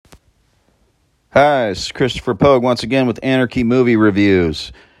Hi, it's Christopher Pogue once again with Anarchy Movie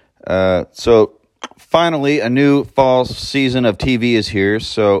Reviews. So finally, a new fall season of TV is here.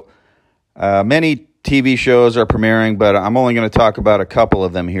 So many TV shows are premiering, but I'm only going to talk about a couple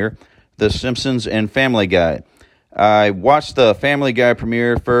of them here. The Simpsons and Family Guy. I watched the Family Guy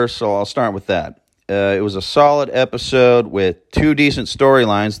premiere first, so I'll start with that. It was a solid episode with two decent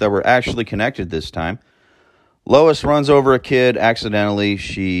storylines that were actually connected this time. Lois runs over a kid accidentally.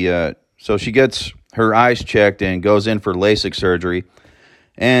 So she gets her eyes checked and goes in for LASIK surgery,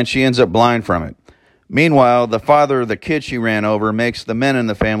 and she ends up blind from it. Meanwhile, the father of the kid she ran over makes the men in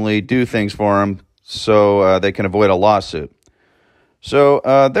the family do things for him so they can avoid a lawsuit. So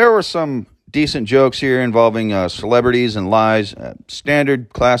there were some decent jokes here involving celebrities and lies, standard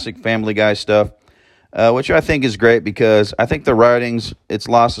classic Family Guy stuff, which I think is great because I think the writing's, it's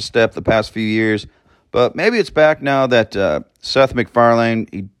lost a step the past few years, but maybe it's back now that Seth MacFarlane,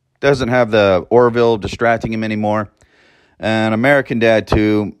 he doesn't have the Orville distracting him anymore. And American Dad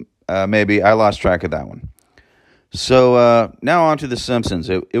 2, maybe I lost track of that one. So now on to The Simpsons.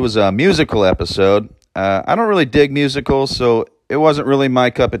 It was a musical episode. I don't really dig musicals, so it wasn't really my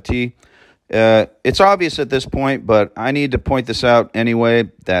cup of tea. It's obvious at this point, but I need to point this out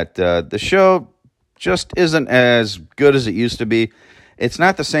anyway, that the show just isn't as good as it used to be. It's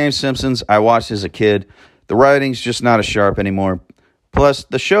not the same Simpsons I watched as a kid. The writing's just not as sharp anymore. Plus,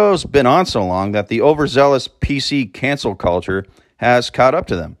 the show's been on so long that the overzealous PC cancel culture has caught up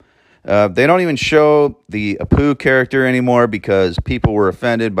to them. They don't even show the Apu character anymore because people were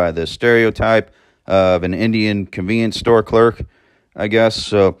offended by the stereotype of an Indian convenience store clerk, I guess.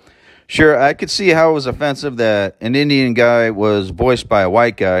 So, sure, I could see how it was offensive that an Indian guy was voiced by a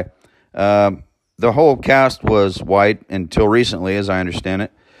white guy. The whole cast was white until recently, as I understand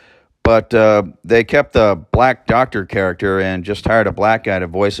it. But they kept the black doctor character and just hired a black guy to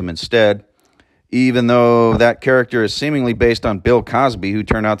voice him instead, even though that character is seemingly based on Bill Cosby, who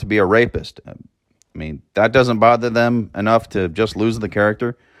turned out to be a rapist. I mean, that doesn't bother them enough to just lose the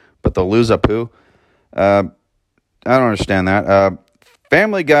character, but they'll lose Apu. I don't understand that.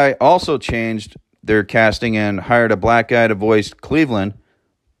 Family Guy also changed their casting and hired a black guy to voice Cleveland,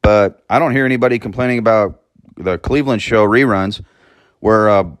 but I don't hear anybody complaining about the Cleveland show reruns, where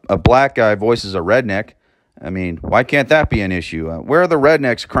a black guy voices a redneck. I mean, why can't that be an issue? Where are the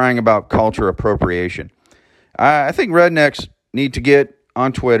rednecks crying about culture appropriation? I think rednecks need to get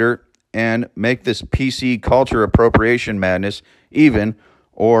on Twitter and make this PC culture appropriation madness even,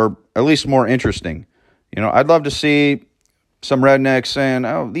 or at least more interesting. You know, I'd love to see some rednecks saying,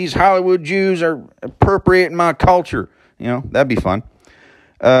 oh, these Hollywood Jews are appropriating my culture. You know, that'd be fun.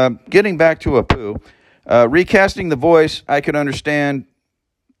 Getting back to Apu, recasting the voice, I could understand,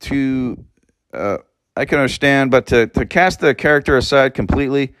 but to cast the character aside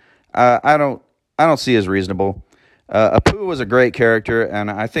completely, I don't see as reasonable. Apu was a great character, and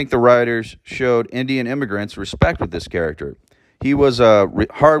I think the writers showed Indian immigrants respect with this character. He was a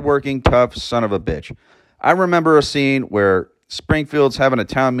hardworking, tough son of a bitch. I remember a scene where Springfield's having a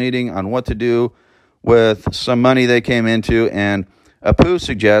town meeting on what to do with some money they came into, and Apu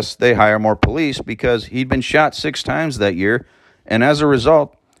suggests they hire more police because he'd been shot 6 times that year, and as a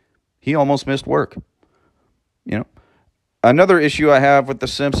result, he almost missed work. You know, another issue I have with The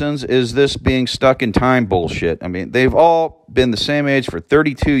Simpsons is this being stuck in time bullshit. I mean, they've all been the same age for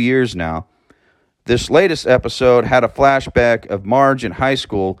 32 years now. This latest episode had a flashback of Marge in high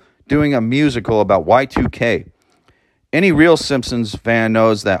school doing a musical about Y2K. Any real Simpsons fan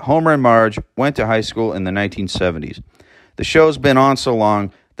knows that Homer and Marge went to high school in the 1970s. The show's been on so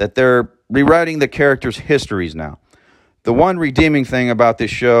long that they're rewriting the characters' histories now. The one redeeming thing about this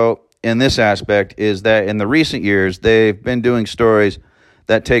show in this aspect is that in the recent years, they've been doing stories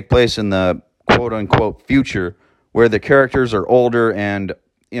that take place in the quote-unquote future, where the characters are older and,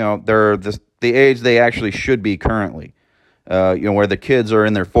 you know, they're the age they actually should be currently. Where the kids are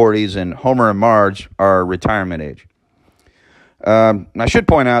in their 40s and Homer and Marge are retirement age. I should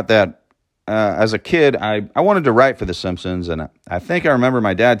point out that as a kid, I wanted to write for The Simpsons, and I think I remember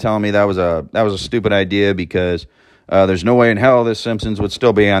my dad telling me that was a stupid idea because there's no way in hell this Simpsons would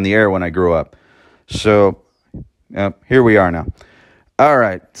still be on the air when I grew up. So here we are now. All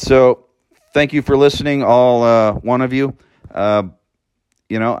right. So thank you for listening, all one of you. I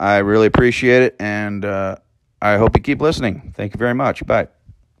really appreciate it, and I hope you keep listening. Thank you very much. Bye.